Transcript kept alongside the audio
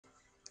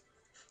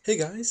Hey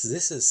guys,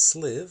 this is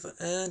Sliv,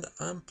 and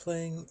I'm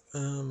playing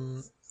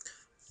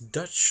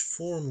Dutch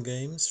forum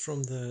games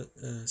from the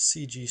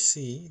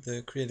CGC,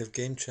 the Creative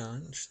Game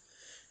Challenge.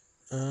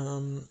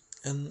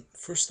 And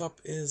first up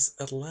is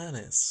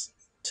Atlantis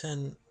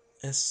 10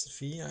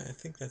 SV. I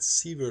think that's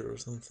Seabird or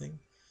something.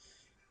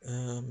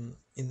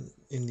 In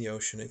the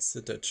ocean, it's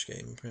the Dutch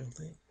game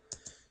apparently.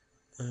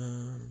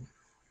 Um,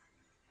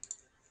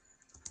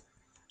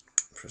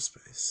 Press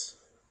space.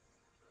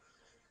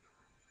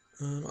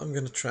 I'm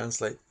gonna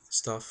translate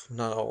stuff,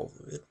 not all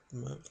of it,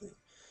 mostly.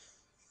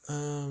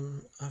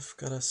 I've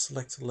got to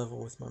select a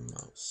level with my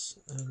mouse.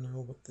 I don't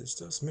know what this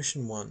does.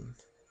 Mission 1.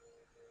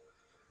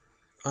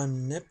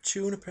 I'm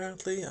Neptune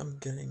apparently. I'm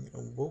getting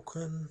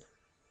awoken.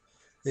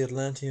 The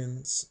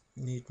Atlanteans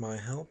need my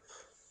help.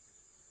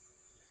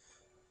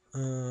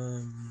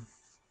 Um,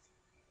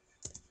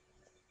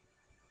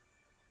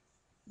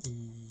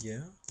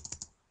 yeah.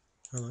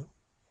 Hello.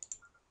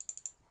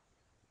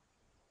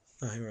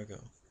 Ah, here I go.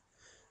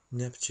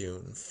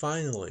 Neptune,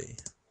 finally.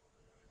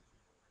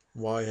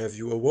 Why have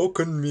you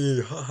awoken me?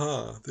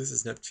 Haha, this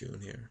is Neptune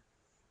here.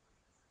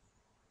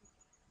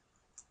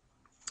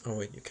 Oh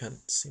wait, you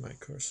can't see my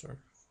cursor,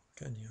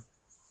 can you?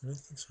 I don't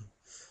think so.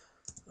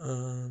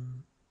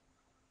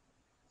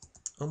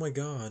 Oh my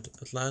god,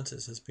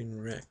 Atlantis has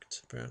been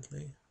wrecked,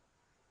 apparently.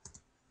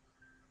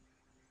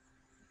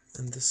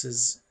 And this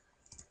is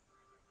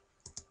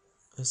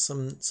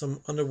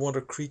some underwater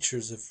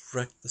creatures have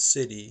wrecked the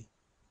city.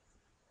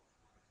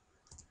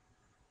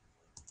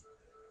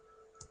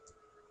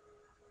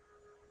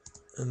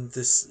 And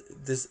this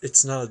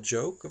it's not a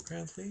joke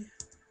apparently.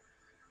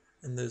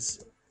 And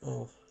there's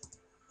all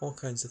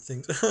kinds of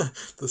things.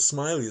 The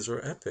smileys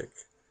are epic.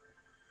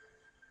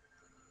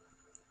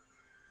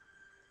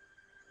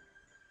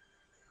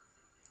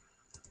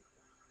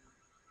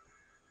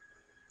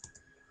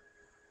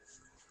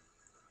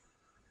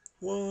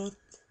 What?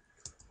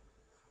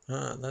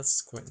 Ah,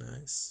 that's quite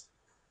nice.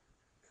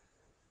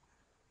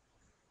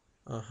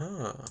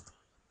 Aha.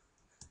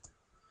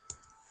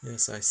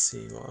 Yes, I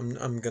see. Well,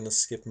 I'm gonna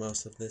skip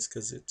most of this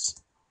because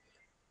it's.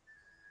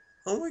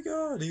 Oh my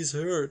god, he's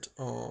hurt.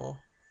 Oh.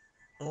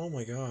 Oh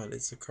my god,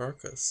 it's a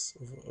carcass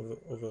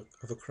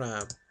of a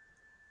crab.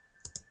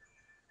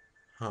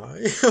 Hi.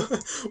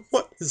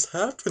 What is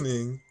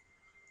happening?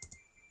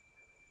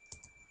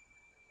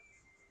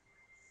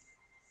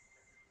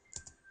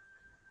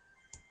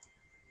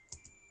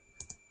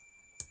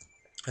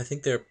 I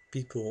think there are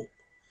people.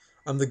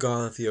 I'm the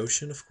god of the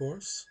ocean, of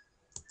course.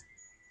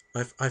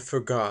 I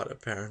forgot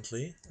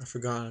apparently. I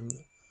forgot.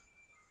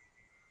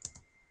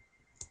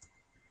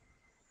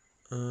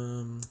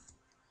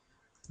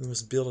 We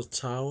must build a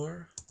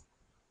tower.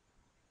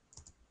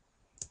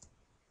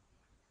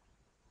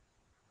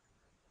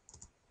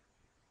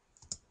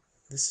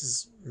 This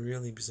is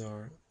really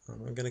bizarre.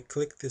 I'm gonna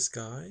click this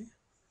guy.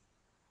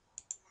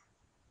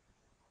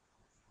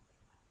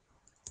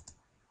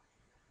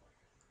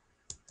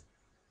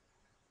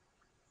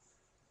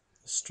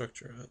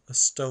 Structure a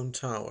stone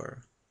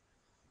tower.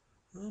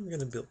 I'm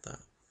gonna build that.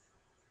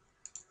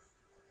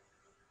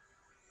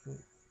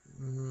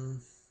 Mm.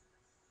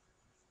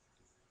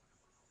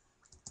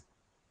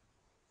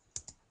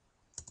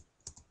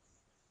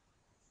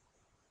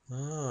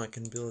 Ah, I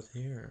can build it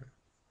here.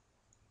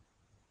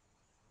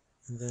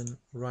 And then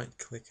right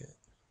click it.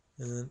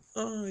 And then,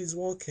 oh, he's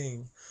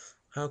walking.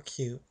 How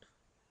cute.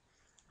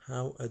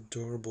 How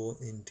adorable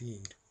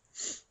indeed.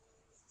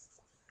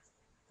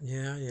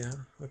 Yeah, yeah.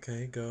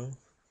 Okay, go.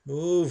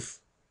 Move.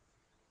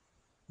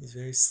 He's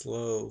very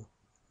slow.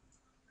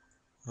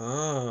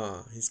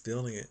 Ah, he's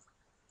building it.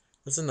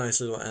 That's a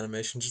nice little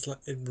animation. Just like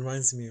it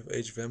reminds me of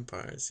Age of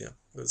Empires. Yeah,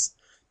 those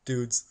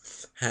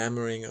dudes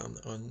hammering on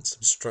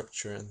some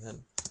structure and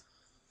then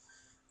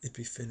it'd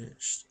be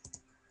finished.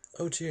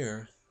 Oh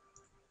dear.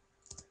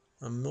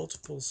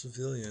 Multiple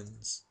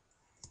civilians.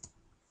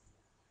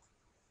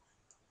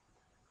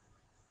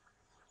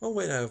 Oh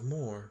wait, I have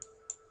more.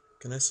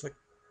 Can I select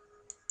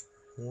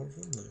more of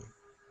them? No.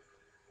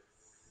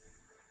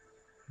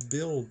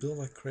 Build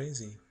like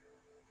crazy.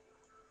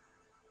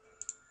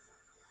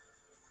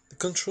 The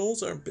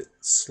controls are a bit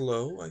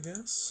slow, I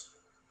guess.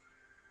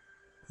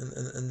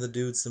 And the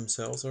dudes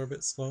themselves are a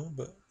bit slow,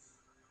 but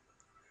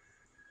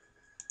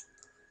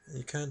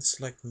you can't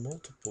select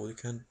multiple, you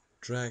can't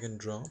drag and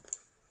drop.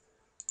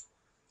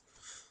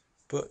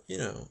 But, you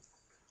know,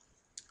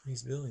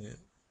 he's building it.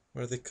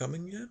 Are they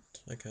coming yet?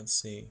 I can't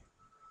see.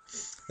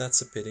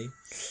 That's a pity.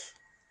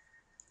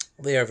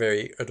 They are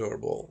very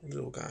adorable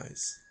little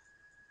guys.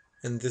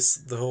 And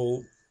the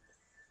whole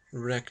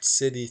wrecked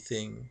city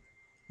thing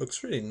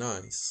looks really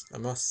nice, I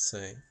must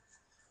say.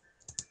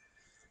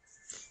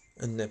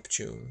 And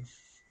Neptune.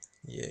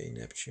 Yay,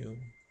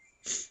 Neptune.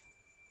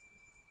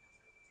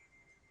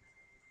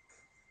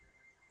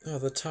 Oh,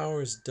 the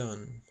tower is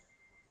done.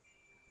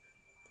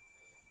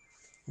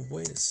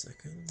 Wait a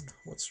second.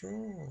 What's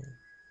wrong?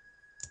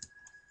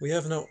 We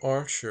have no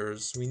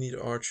archers. We need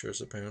archers,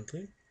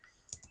 apparently.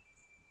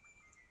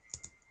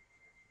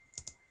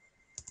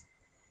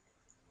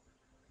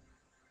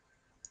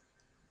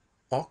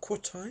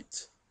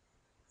 aquatite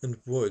and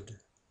wood.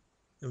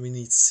 And we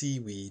need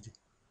seaweed.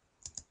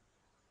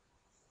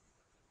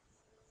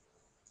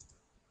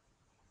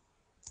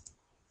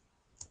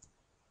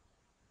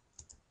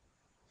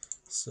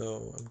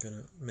 So I'm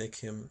gonna make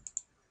him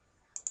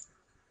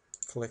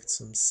collect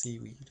some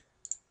seaweed.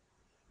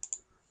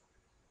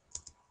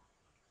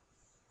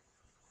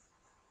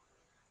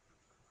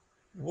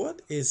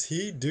 What is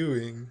he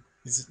doing?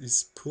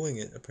 He's pulling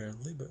it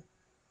apparently, but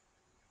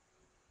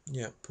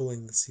yeah,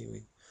 pulling the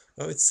seaweed.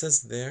 Oh, it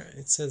says there,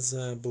 it says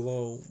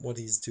below what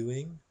he's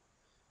doing,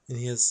 and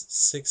he has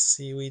 6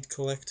 seaweed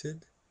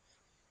collected,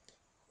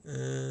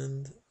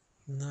 and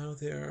now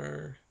there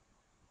are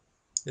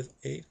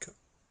 8.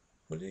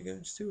 What are you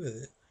going to do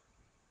with it?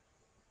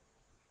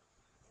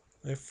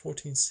 I have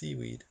 14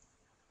 seaweed.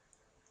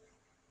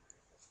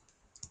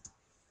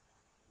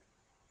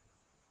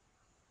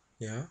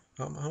 Yeah,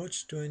 how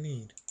much do I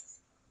need?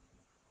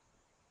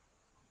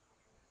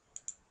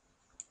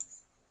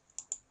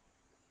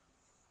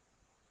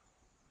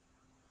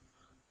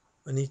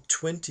 I need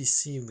 20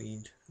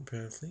 seaweed,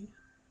 apparently.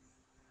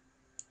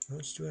 How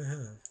much do I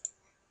have?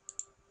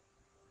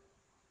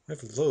 I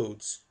have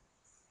loads.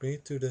 Bring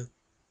it to the...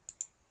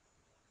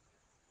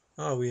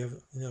 Ah, we have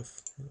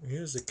enough.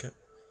 Here's the cap.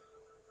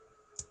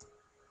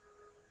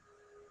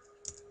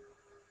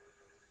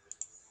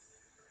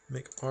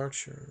 Make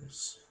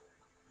archers.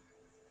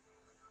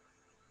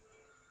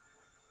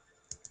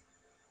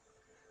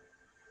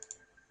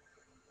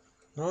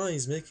 Ah,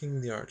 he's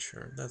making the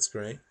archer. That's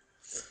great.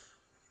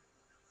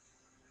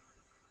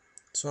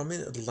 So I'm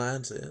in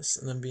Atlantis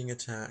and I'm being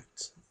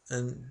attacked.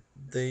 And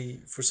they,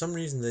 for some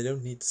reason, they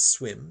don't need to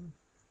swim.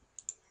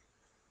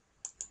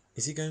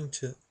 Is he going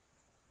to,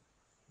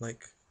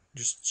 like,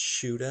 just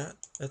shoot at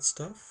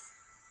stuff?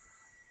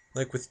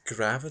 Like with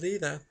gravity?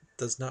 That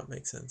does not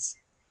make sense.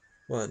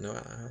 Well, no,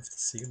 I have to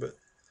see, but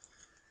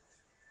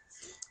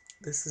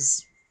this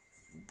is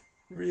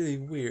really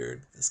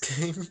weird, this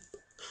game.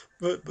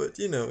 but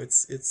you know,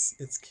 it's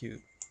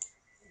cute.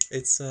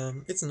 It's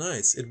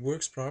nice. It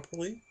works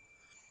properly.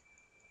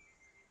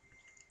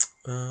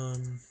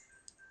 Um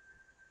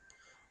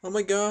Oh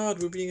my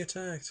god, we're being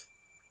attacked.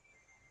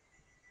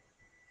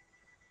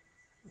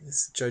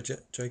 This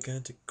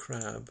gigantic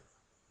crab.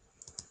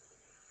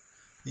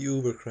 The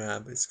uber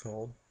crab it's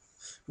called.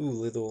 Ooh,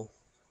 little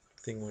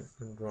thing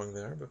went wrong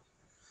there, but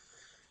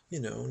you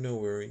know, no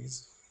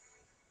worries.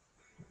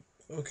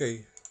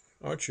 Okay,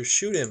 Archer,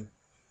 shoot him.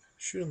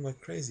 Shoot him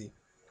like crazy.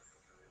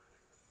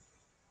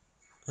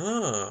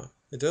 Ah,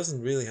 it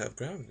doesn't really have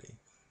gravity.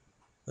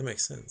 That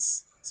makes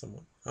sense.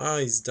 Somewhat. Ah,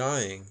 he's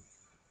dying.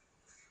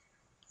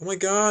 Oh my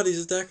god,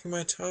 he's attacking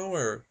my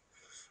tower.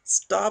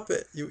 Stop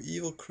it, you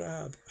evil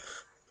crab.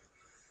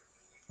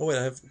 Oh wait,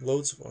 I have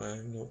loads of... I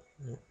have no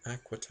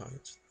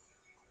aquatite.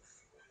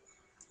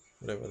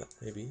 Whatever that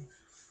may be.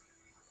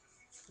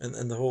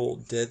 And the whole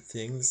dead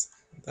things,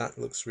 that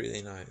looks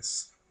really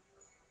nice.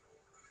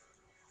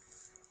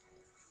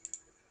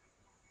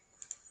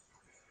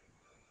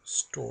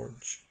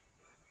 Storage.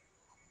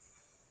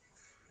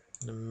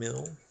 And a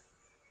mill.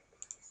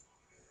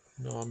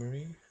 An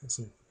armory. And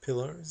some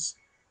pillars.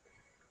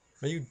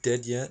 Are you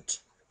dead yet?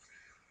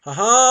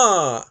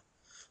 Haha!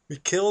 We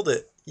killed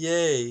it!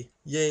 Yay!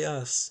 Yay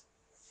us!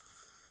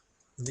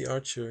 And the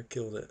archer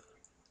killed it.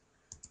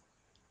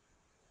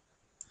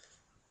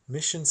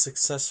 Mission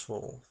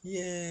successful.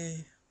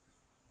 Yay!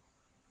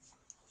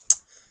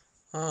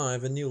 Ah, I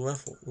have a new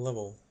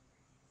level.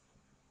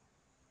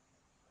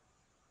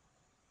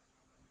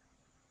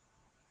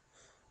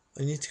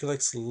 I need to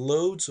collect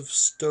loads of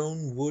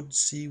stone, wood,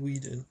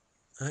 seaweed, and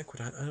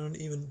aquatite. I don't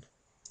even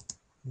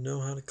know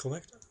how to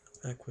collect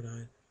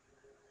aquatite.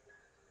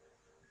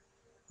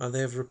 Oh, they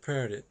have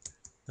repaired it.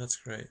 That's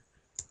great.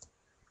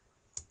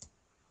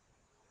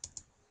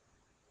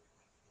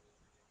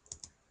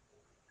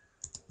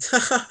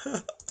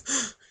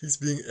 He's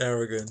being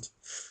arrogant.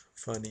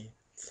 Funny.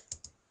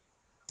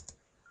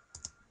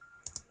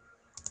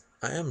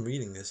 I am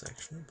reading this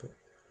actually, but...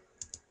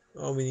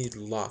 Oh, we need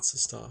lots of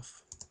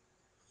stuff.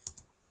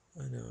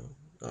 I know.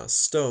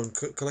 Stone.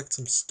 Collect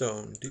some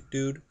stone.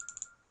 Dude.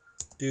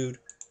 Dude.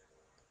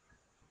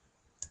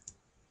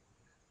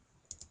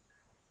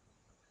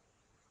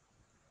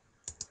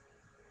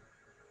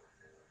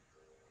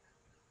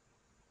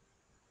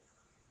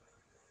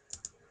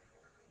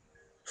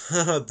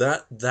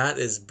 that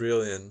is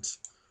brilliant.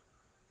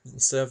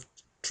 Instead of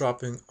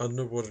dropping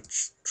underwater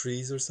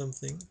trees or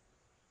something,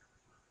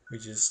 we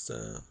just...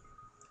 Oh,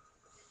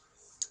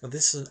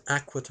 this is an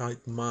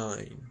aquatite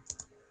mine.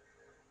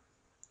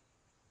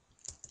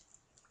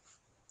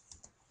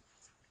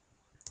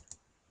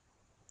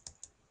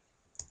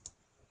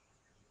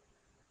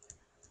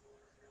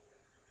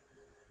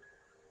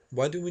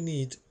 Why do we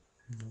need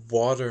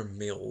water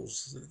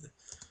mills?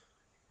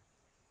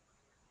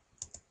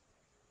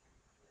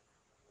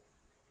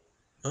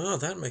 Ah,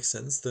 that makes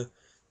sense.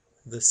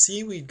 The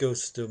seaweed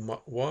goes to the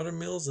water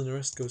mills and the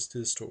rest goes to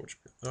the storage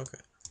pit. Okay.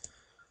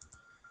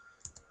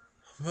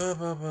 Ba,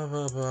 ba, ba,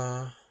 ba,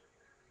 ba.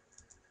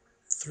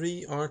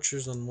 3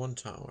 archers on 1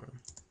 tower.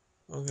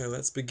 Okay,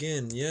 let's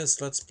begin. Yes,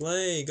 let's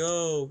play.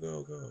 Go,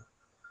 go, go.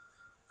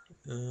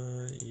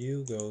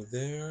 You go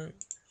there.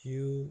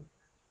 You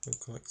go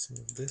collect some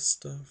of this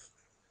stuff.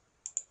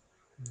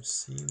 Some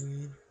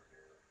seaweed.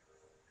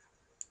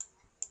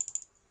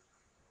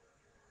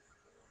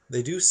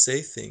 They do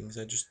say things,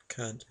 I just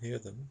can't hear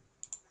them.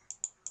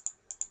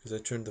 Because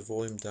I turned the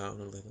volume down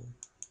a little.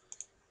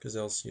 Because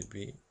else you'd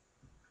be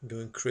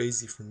going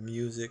crazy for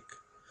music.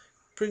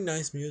 Pretty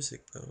nice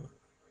music though.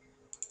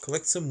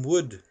 Collect some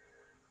wood.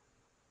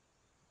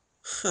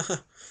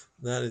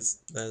 that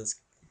is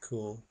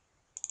cool.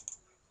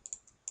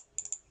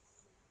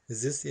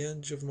 Is this the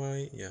edge of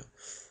my... yeah.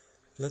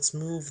 Let's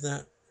move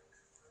that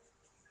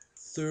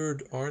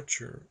third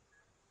archer.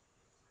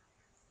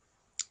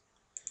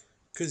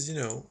 Because, you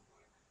know,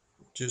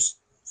 just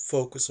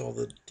focus all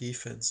the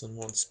defense on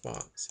one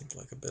spot. Seems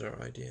like a better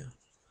idea.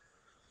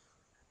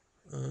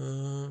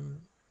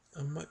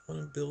 I might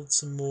want to build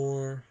some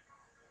more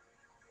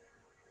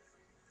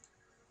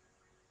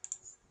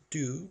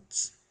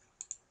dudes.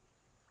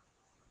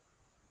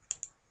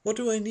 What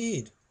do I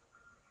need?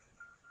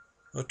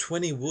 Oh,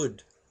 20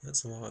 wood.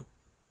 That's a lot.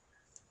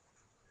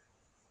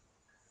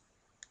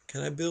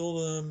 Can I build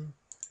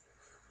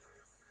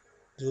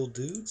little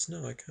dudes?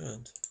 No, I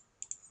can't.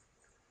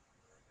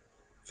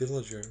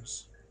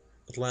 Villagers.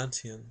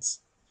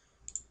 Atlanteans.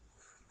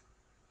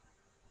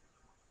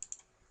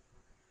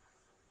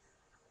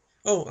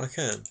 Oh, I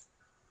can.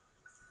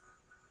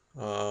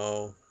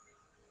 Oh.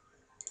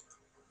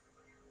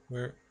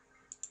 Where?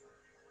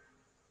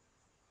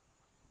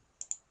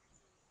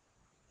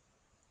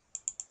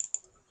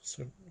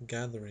 Sort of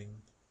gathering.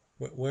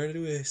 Where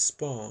do they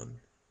spawn?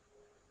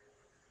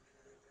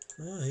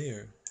 Ah,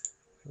 here.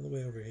 All the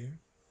way over here.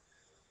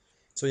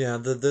 So yeah,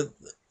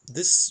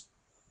 this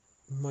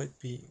might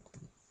be,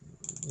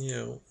 you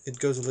know, it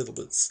goes a little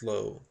bit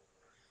slow.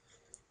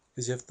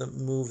 Because you have to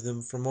move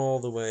them from all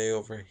the way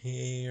over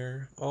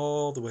here,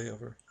 all the way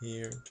over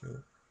here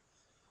to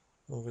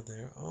over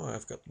there. Oh,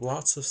 I've got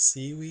lots of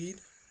seaweed.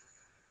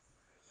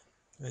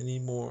 I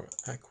need more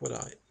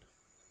aquadite.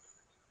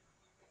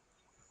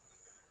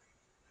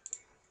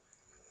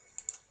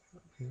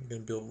 I'm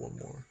gonna build one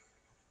more.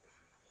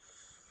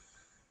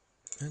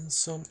 And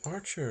some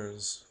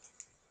archers.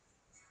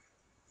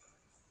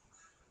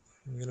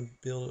 I'm gonna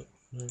build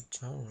another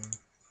tower.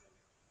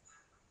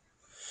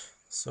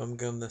 So I'm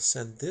gonna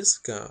send this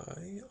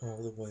guy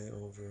all the way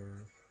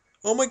over.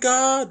 Oh my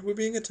god, we're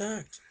being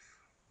attacked.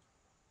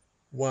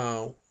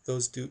 Wow,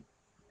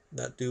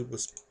 that dude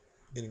was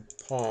getting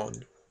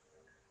pawned.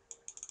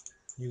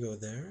 You go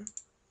there.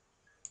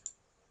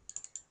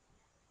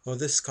 Oh,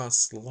 this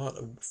costs a lot.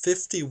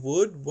 50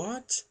 wood?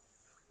 What?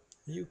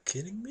 Are you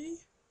kidding me?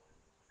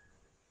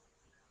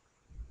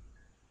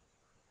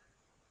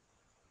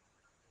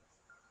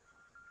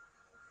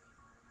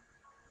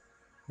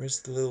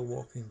 Where's the little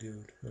walking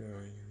dude? Where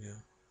are you?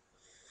 Yeah.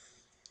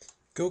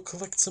 Go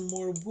collect some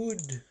more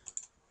wood.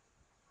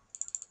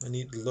 I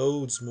need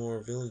loads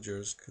more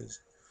villagers because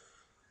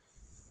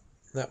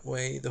that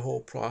way the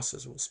whole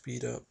process will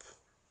speed up.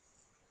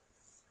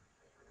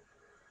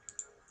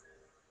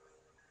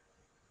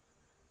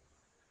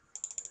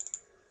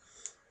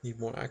 Need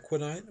more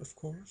aquadite, of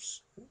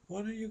course.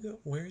 Where are you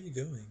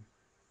going?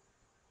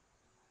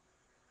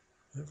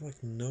 I have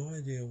like no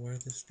idea where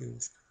this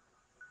dude's.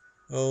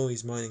 Oh,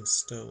 he's mining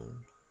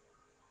stone.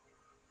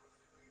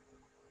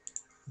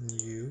 And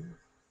you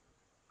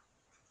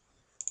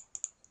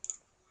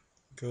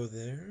go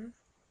there.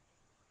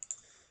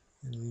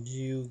 And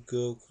you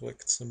go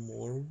collect some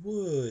more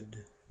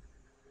wood.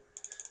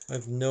 I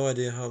have no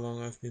idea how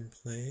long I've been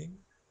playing.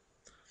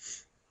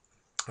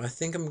 I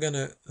think I'm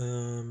gonna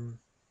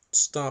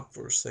stop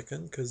for a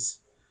second because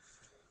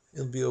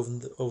it'll be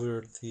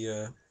over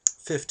the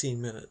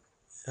 15-minute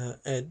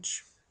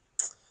edge,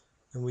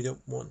 and we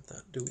don't want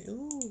that, do we?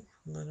 Oh,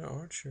 another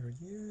archer!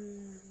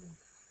 Yay!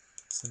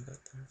 Send that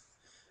there.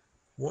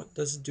 What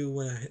does it do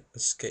when I hit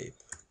escape?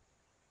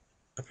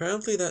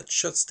 Apparently that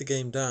shuts the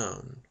game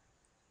down.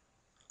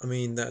 I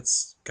mean,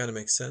 that's kind of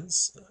makes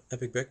sense.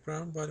 Epic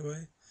background, by the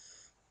way.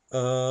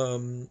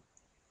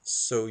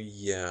 So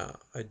yeah,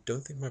 I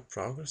don't think my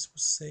progress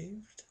was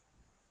saved.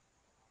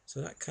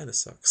 So that kind of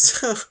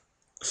sucks.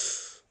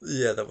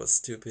 Yeah, that was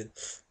stupid.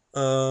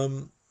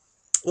 Well,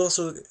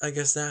 so I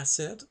guess that's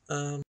it.